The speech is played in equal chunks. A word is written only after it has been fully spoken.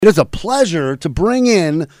It is a pleasure to bring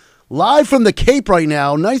in, live from the Cape right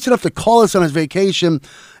now, nice enough to call us on his vacation,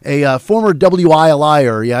 a former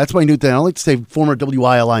WILIer. Yeah, that's my new thing. I like to say former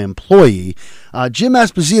WILI employee. Jim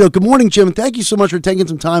Esposito. Good morning, Jim. Thank you so much for taking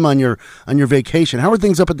some time on your vacation. How are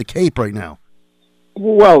things up at the Cape right now?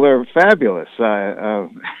 Well, they're fabulous. The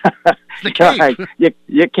Cape.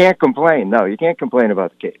 You can't complain. No, you can't complain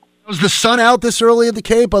about the Cape. Was the sun out this early at the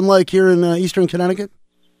Cape, unlike here in eastern Connecticut?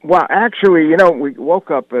 Well, actually, we woke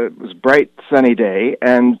up, it was a bright, sunny day,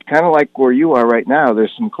 and kind of like where you are right now,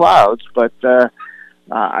 there's some clouds, but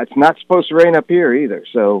it's not supposed to rain up here either,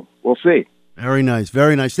 so we'll see. Very nice,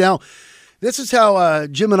 very nice. Now, this is how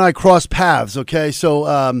Jim and I cross paths, okay? So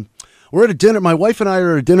we're at a dinner. My wife and I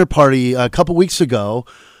are at a dinner party a couple weeks ago.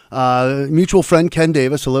 Mutual friend Ken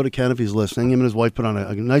Davis, hello to Ken if he's listening. Him and his wife put on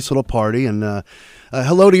a nice little party, and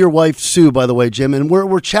hello to your wife Sue, by the way, Jim. And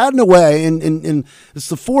we're chatting away, and it's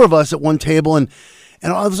the four of us at one table, and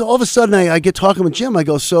all of a sudden I get talking with Jim. I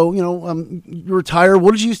go, so you retired.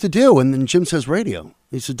 What did you used to do? And then Jim says radio.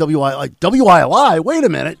 He said WILI. Wait a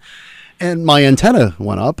minute. And my antenna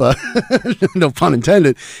went up, no pun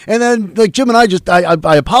intended. And then, Jim and I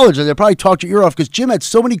apologize. I probably talked your ear off because Jim had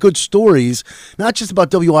so many good stories, not just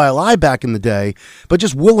about WILI back in the day, but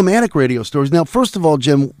just Willimantic radio stories. Now, first of all,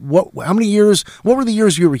 Jim, what were the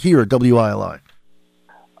years you were here at WILI?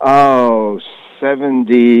 Oh,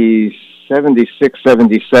 70, 76,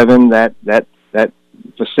 77, that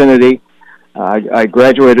vicinity. I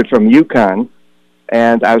graduated from UConn,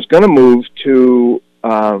 and I was going to move to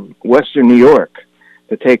Western New York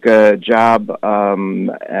to take a job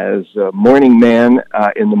as a morning man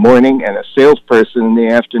in the morning and a salesperson in the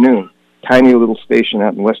afternoon. Tiny little station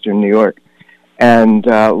out in Western New York. And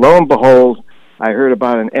lo and behold, I heard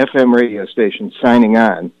about an FM radio station signing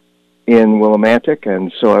on in Willimantic,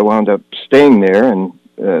 and so I wound up staying there and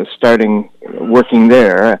starting working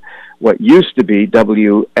there, what used to be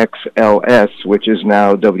WXLS, which is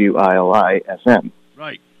now WILI FM.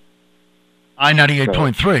 Right.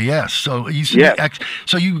 I-98.3, yes. So you see, yes.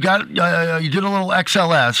 So you got you did a little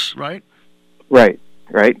XLS, right? Right.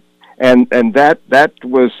 And that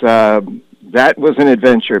was an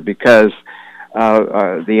adventure because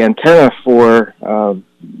the antenna for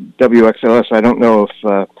WXLS, I don't know if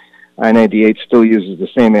I-98 still uses the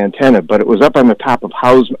same antenna, but it was up on the top of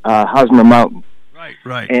Hosmer Mountain.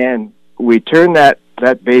 Right. And we turned that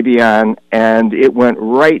baby on, and it went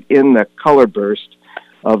right in the color burst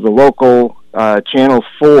of the local Channel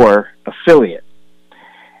 4 affiliate.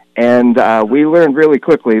 And we learned really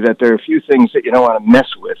quickly that there are a few things that you don't want to mess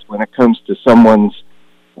with when it comes to someone's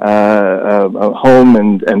home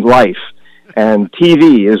and life, and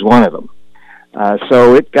TV is one of them.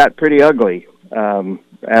 So it got pretty ugly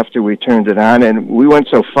after we turned it on, and we went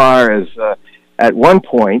so far as at one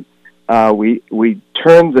point we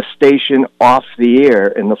turned the station off the air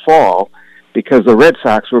in the fall because the Red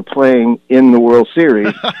Sox were playing in the World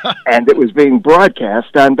Series, and it was being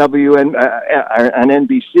broadcast on on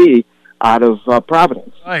NBC out of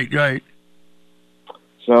Providence. Right.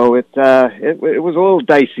 So it was a little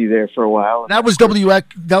dicey there for a while. That was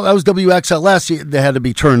WXLS. They had to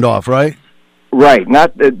be turned off, right? Right.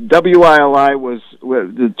 Not WILI was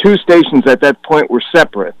the two stations at that point were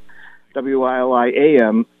separate. WILI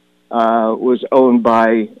AM was owned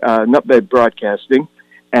by Nutmeg Broadcasting,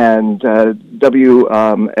 and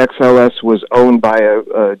WXLS was owned by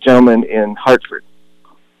a gentleman in Hartford.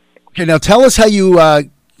 Okay, now tell us how you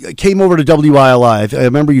came over to WILI. I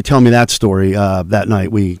remember you telling me that story that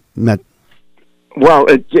night we met. Well,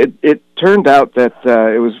 it turned out that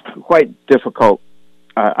it was quite difficult.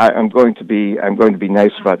 I'm going to be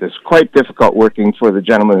nice about this. Quite difficult working for the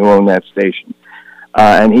gentleman who owned that station,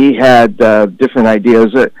 and he had different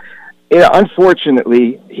ideas.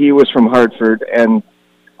 Unfortunately, he was from Hartford, and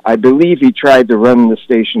I believe he tried to run the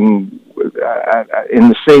station in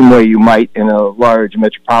the same way you might in a large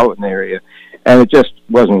metropolitan area, and it just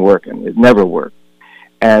wasn't working. It never worked.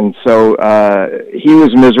 And so he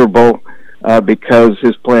was miserable because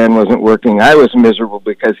his plan wasn't working. I was miserable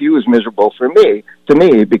because he was miserable to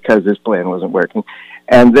me because his plan wasn't working.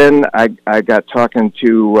 And then I got talking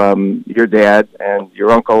to your dad and your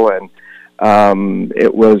uncle, and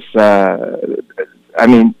it was,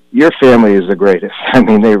 your family is the greatest.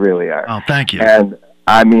 They really are. Oh, thank you. And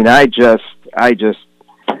I just,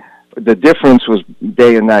 the difference was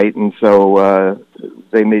day and night, and so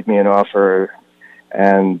they made me an offer,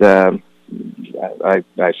 and I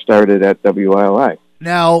started at WILI.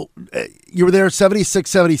 Now, you were there 76,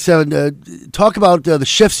 77. Talk about the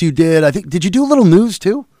shifts you did. I think, did you do a little news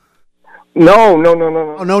too? No.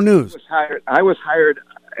 Oh, no news. I was hired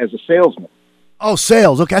as a salesman. Oh,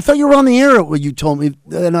 sales. Okay, I thought you were on the air. What you told me,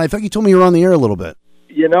 and I thought you told me you were on the air a little bit.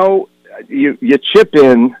 You know, you chip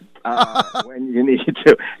in when you need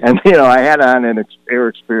to, and I had on an air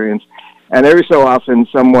experience, and every so often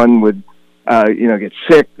someone would, get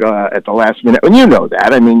sick at the last minute, and you know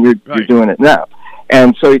that. I mean, you're doing it now,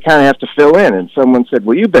 and so you kind of have to fill in. And someone said,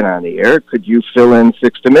 "Well, you've been on the air. Could you fill in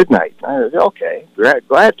 6 to midnight?" I said, "Okay,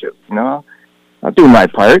 glad to. I'll do my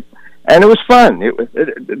part." And it was fun.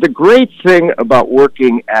 The great thing about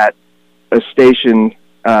working at a station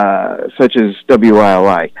such as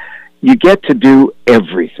WILI, you get to do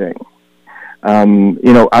everything.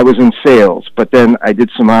 I was in sales, but then I did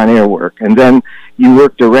some on-air work, and then you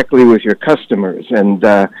work directly with your customers. And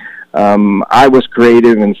I was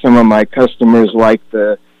creative, and some of my customers liked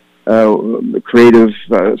the creative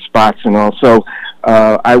spots and all. So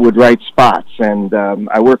I would write spots, and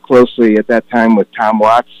I worked closely at that time with Tom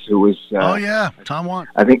Watts, who was Tom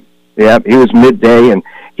Watts. I think he was midday, and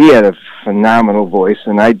he had a phenomenal voice,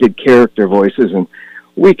 and I did character voices, and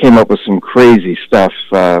we came up with some crazy stuff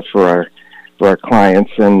for our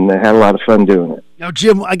clients, and had a lot of fun doing it. Now,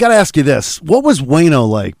 Jim, I got to ask you this: what was Wayno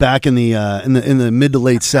like back in the mid to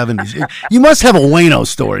late '70s? You must have a Wayno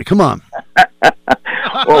story. Come on.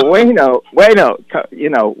 Well, Wayno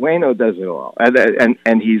does it all,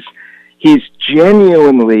 and he's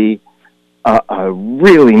genuinely a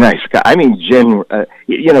really nice guy. I mean, you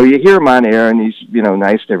hear him on air, and he's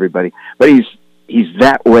nice to everybody, but he's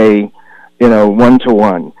that way,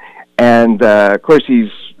 1-to-1, and of course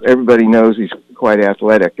everybody knows he's quite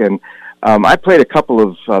athletic, and I played a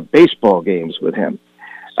couple of baseball games with him,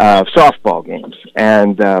 softball games,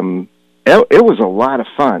 and it was a lot of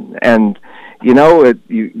fun. And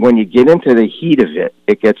when you get into the heat of it,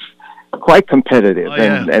 it gets quite competitive. Oh,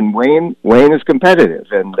 yeah. And Wayne is competitive,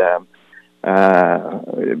 and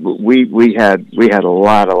we had a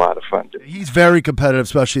lot of fun. He's very competitive,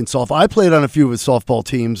 especially in softball. I played on a few of his softball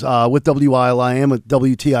teams with WILI and with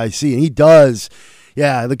WTIC, and he does.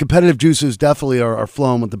 Yeah, the competitive juices definitely are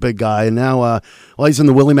flowing with the big guy. And now, he's in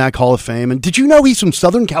the Willimantic Hall of Fame. And did you know he's from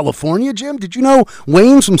Southern California, Jim? Did you know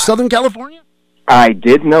Wayne's from Southern California? I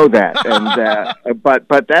did know that, and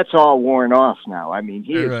but that's all worn off now. I mean,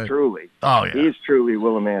 he is truly, he's truly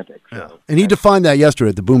Willimantic. So. Yeah. And he defined that yesterday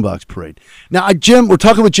at the Boombox Parade. Now, Jim, we're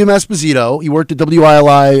talking with Jim Esposito. He worked at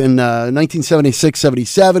WILI in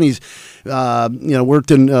 1976-77. He's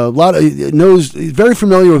worked in a lot of, he's very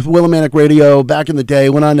familiar with Willimantic radio back in the day.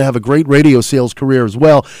 Went on to have a great radio sales career as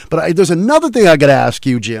well. But there's another thing I got to ask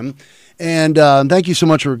you, Jim. And thank you so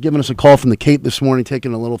much for giving us a call from the Cape this morning,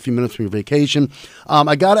 taking a few minutes from your vacation.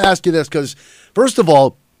 I got to ask you this because, first of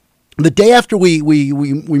all, the day after we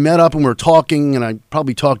met up and we were talking, and I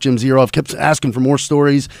probably talked Jim's ear off, kept asking for more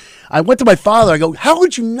stories. I went to my father. I go, "How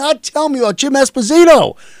would you not tell me about Jim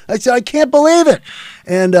Esposito?" I said, "I can't believe it."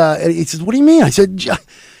 And he says, "What do you mean?" I said,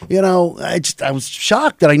 I was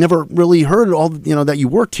shocked that I never really heard all, that you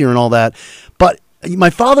worked here and all that. But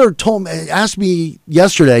my father asked me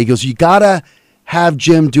yesterday, he goes, "You gotta have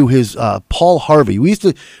Jim do his Paul Harvey." We used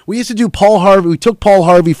to do Paul Harvey. We took Paul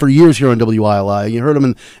Harvey for years here on WILI. You heard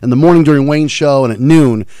him in the morning during Wayne's show and at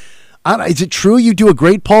noon. Is it true you do a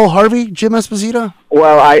great Paul Harvey, Jim Esposito?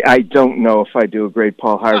 Well, I don't know if I do a great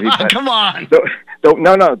Paul Harvey. But come on.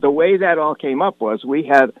 No. The way that all came up was we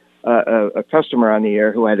had a customer on the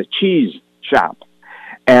air who had a cheese shop,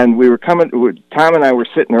 and we were Tom and I were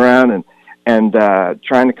sitting around and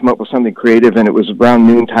trying to come up with something creative, and it was around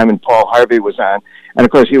noontime, and Paul Harvey was on. And,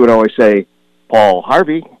 of course, he would always say, "Paul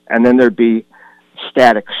Harvey," and then there'd be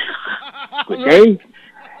static. "Good day."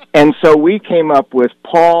 And so we came up with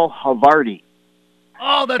Paul Havarti.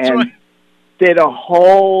 Oh, that's right. Did a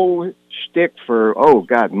whole shtick for,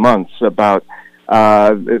 months about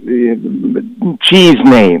cheese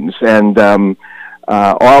names and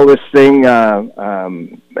all this thing,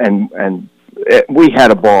 and we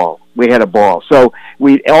had a ball. So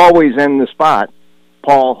we always end the spot,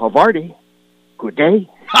 "Paul Havarti, good day."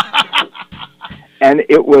 And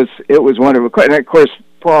it was wonderful. And of course,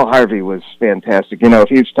 Paul Harvey was fantastic. If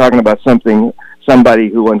he was talking about somebody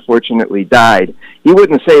who unfortunately died, he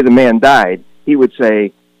wouldn't say the man died. He would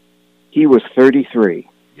say he was 33.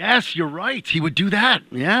 Yes, you're right. He would do that.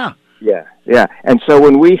 Yeah. Yeah. And so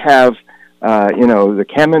when we have, the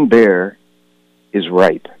Camembert is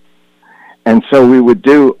ripe. And so we would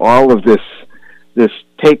do all of this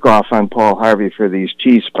takeoff on Paul Harvey for these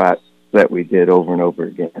cheese spots that we did over and over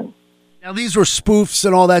again. Now, these were spoofs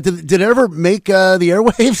and all that. Did it ever make the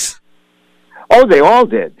airwaves? Oh, they all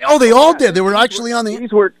did. Oh, they all did. They were actually on the...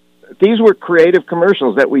 These were creative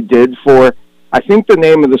commercials that we did for, I think the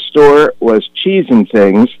name of the store was Cheese and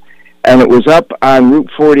Things, and it was up on Route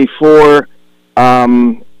 44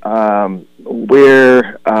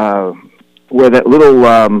 where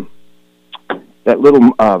that little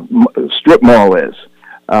strip mall is,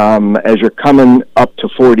 as you're coming up to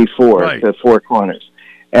 44, right, the Four Corners.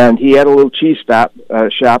 And he had a little cheese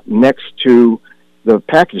shop next to the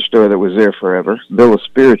package store that was there forever. Bill of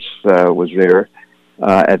Spirits was there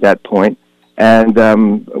at that point. And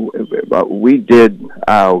we did,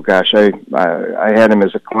 I had him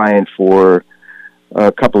as a client for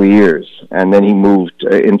a couple of years, and then he moved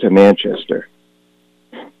into Manchester.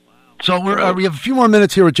 So we have a few more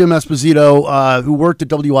minutes here with Jim Esposito, who worked at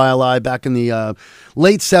WILI back in the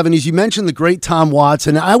late 70s. You mentioned the great Tom Watts,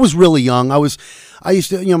 and I was really young. I used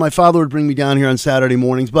to, my father would bring me down here on Saturday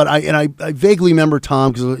mornings, but I vaguely remember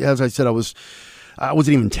Tom because, as I said, I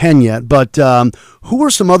wasn't even 10 yet. But who were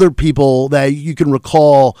some other people that you can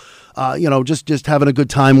recall, just having a good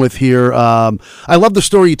time with here? I love the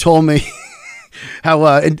story you told me.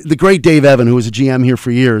 How the great Dave Evan, who was a GM here for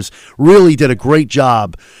years, really did a great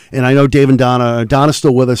job. And I know Dave and Donna's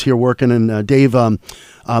still with us here working, and Dave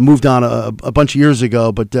moved on a bunch of years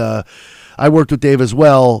ago, but I worked with Dave as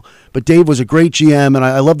well. But Dave was a great GM, and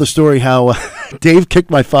I love the story how Dave kicked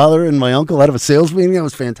my father and my uncle out of a sales meeting. That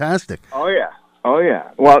was fantastic. Oh, yeah.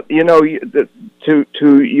 Well,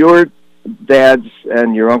 to your dad's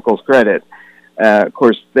and your uncle's credit, of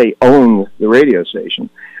course, they own the radio station.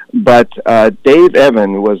 But Dave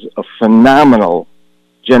Evan was a phenomenal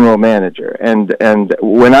general manager. And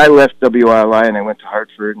when I left WILI and I went to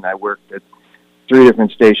Hartford, and I worked at 3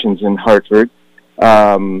 different stations in Hartford,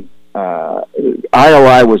 ILI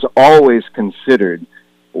was always considered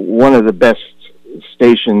one of the best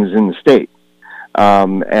stations in the state.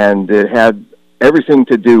 And it had everything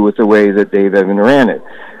to do with the way that Dave Evan ran it.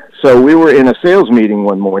 So we were in a sales meeting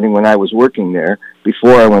one morning when I was working there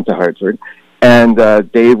before I went to Hartford. And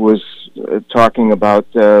Dave was talking about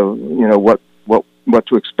what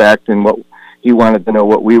to expect and what he wanted to know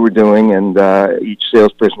what we were doing, and each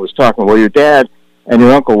salesperson was talking. Well, your dad and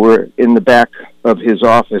your uncle were in the back of his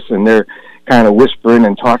office, and they're kind of whispering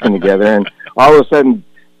and talking together. And all of a sudden,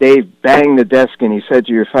 Dave banged the desk, and he said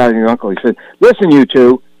to your father and your uncle, he said, "Listen, you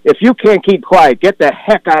two, if you can't keep quiet, get the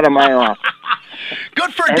heck out of my office."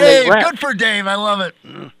 Good for Dave. Good for Dave. I love it.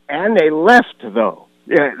 And they left, though.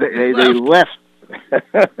 Yeah, they left.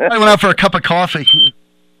 I went out for a cup of coffee.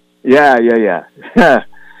 Yeah.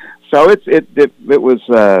 So it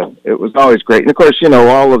was always great, and of course,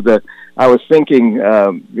 I was thinking,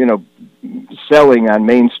 selling on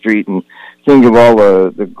Main Street, and thinking of all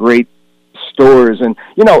the great stores, and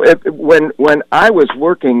when I was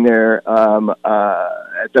working there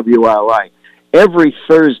at WILI, every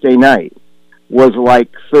Thursday night was like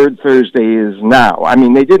Third Thursday is now. I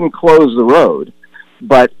mean, they didn't close the road,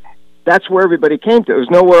 but that's where everybody came to. There was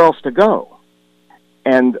nowhere else to go.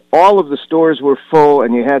 And all of the stores were full,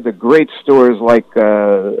 and you had the great stores like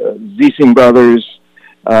Ziesing Brothers,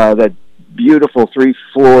 that beautiful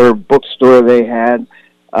 3-floor bookstore they had.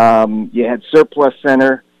 You had Surplus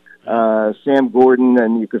Center, Sam Gordon,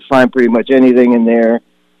 and you could find pretty much anything in there.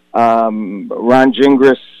 Ron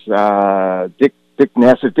Gingras, Dick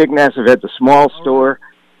Nassif. Dick Nassif had the small store.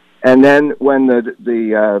 And then when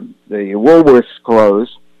the Woolworths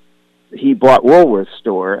closed, he bought Woolworth's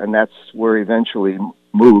store, and that's where he eventually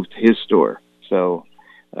moved his store. So,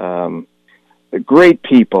 great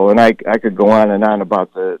people, and I could go on and on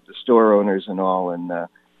about the store owners and all, and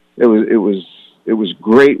it was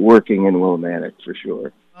great working in Willimantic for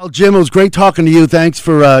sure. Well, Jim, it was great talking to you. Thanks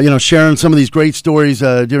for sharing some of these great stories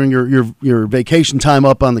during your vacation time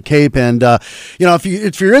up on the Cape. And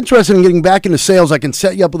if you're interested in getting back into sales, I can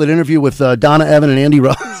set you up with an interview with Donna Evan and Andy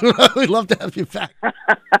Rose. We'd love to have you back.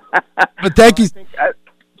 But thank you.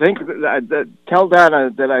 Tell Donna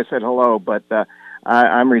that I said hello, but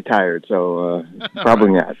I'm retired, so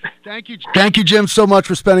probably not. Thank you, Jim, so much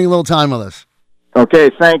for spending a little time with us. Okay,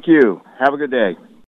 thank you. Have a good day.